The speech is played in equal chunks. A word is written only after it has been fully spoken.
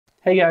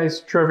Hey guys,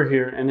 Trevor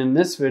here, and in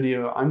this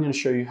video, I'm going to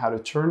show you how to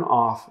turn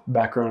off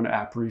background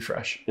app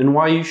refresh and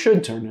why you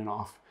should turn it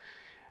off.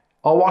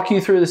 I'll walk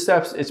you through the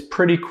steps. It's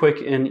pretty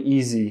quick and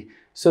easy.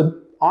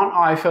 So on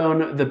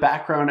iPhone, the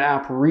background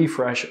app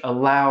refresh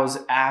allows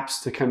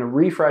apps to kind of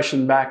refresh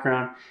in the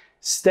background,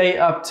 stay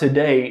up to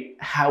date.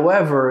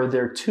 However,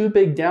 there are two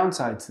big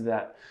downsides to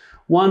that.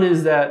 One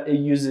is that it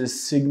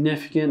uses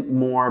significant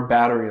more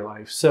battery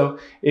life. So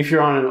if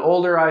you're on an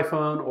older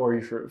iPhone or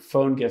if your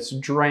phone gets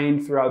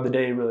drained throughout the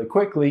day really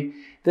quickly,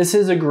 this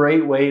is a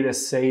great way to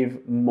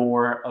save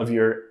more of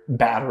your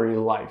battery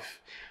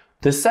life.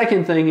 The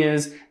second thing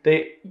is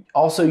they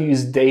also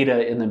use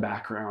data in the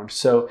background.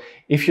 So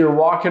if you're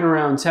walking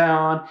around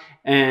town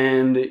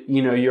and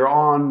you're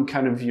on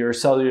kind of your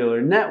cellular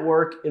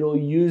network, it'll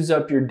use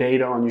up your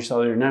data on your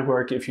cellular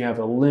network if you have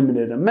a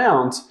limited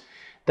amount.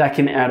 That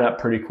can add up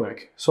pretty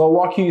quick. So I'll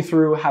walk you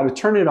through how to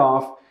turn it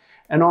off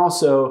and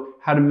also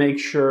how to make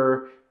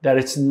sure that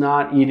it's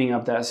not eating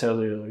up that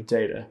cellular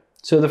data.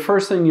 So the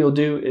first thing you'll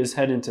do is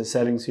head into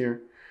settings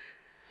here.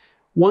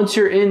 Once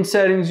you're in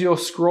settings, you'll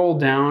scroll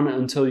down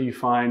until you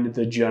find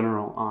the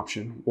general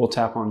option. We'll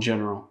tap on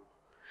general.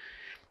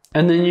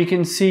 And then you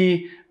can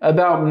see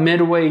about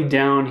midway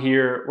down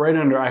here, right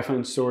under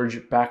iPhone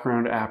storage,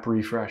 background app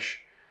refresh.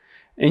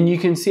 And you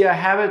can see I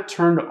have it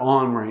turned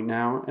on right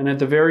now. And at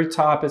the very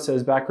top, it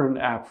says background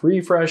app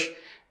refresh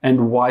and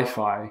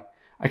Wi-Fi.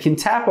 I can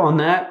tap on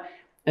that.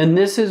 And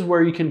this is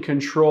where you can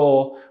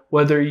control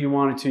whether you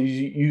want to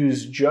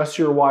use just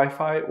your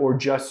Wi-Fi or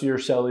just your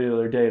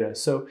cellular data.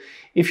 So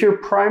if your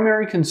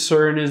primary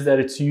concern is that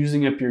it's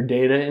using up your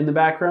data in the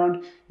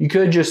background, you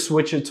could just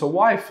switch it to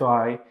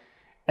Wi-Fi.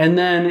 And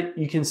then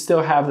you can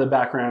still have the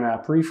background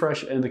app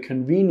refresh and the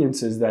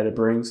conveniences that it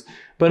brings,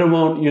 but it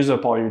won't use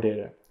up all your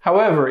data.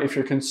 However, if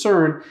your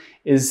concern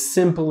is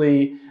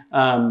simply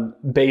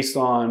based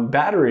on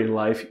battery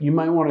life, you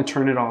might want to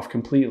turn it off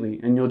completely,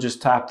 and you'll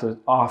just tap the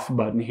off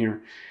button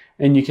here.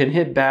 And you can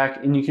hit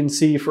back and you can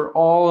see for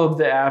all of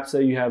the apps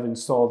that you have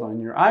installed on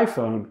your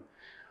iPhone,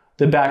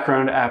 the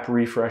background app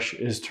refresh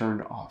is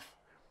turned off.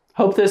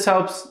 Hope this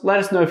helps. Let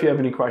us know if you have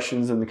any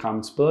questions in the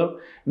comments below.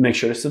 And make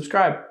sure to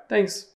subscribe. Thanks.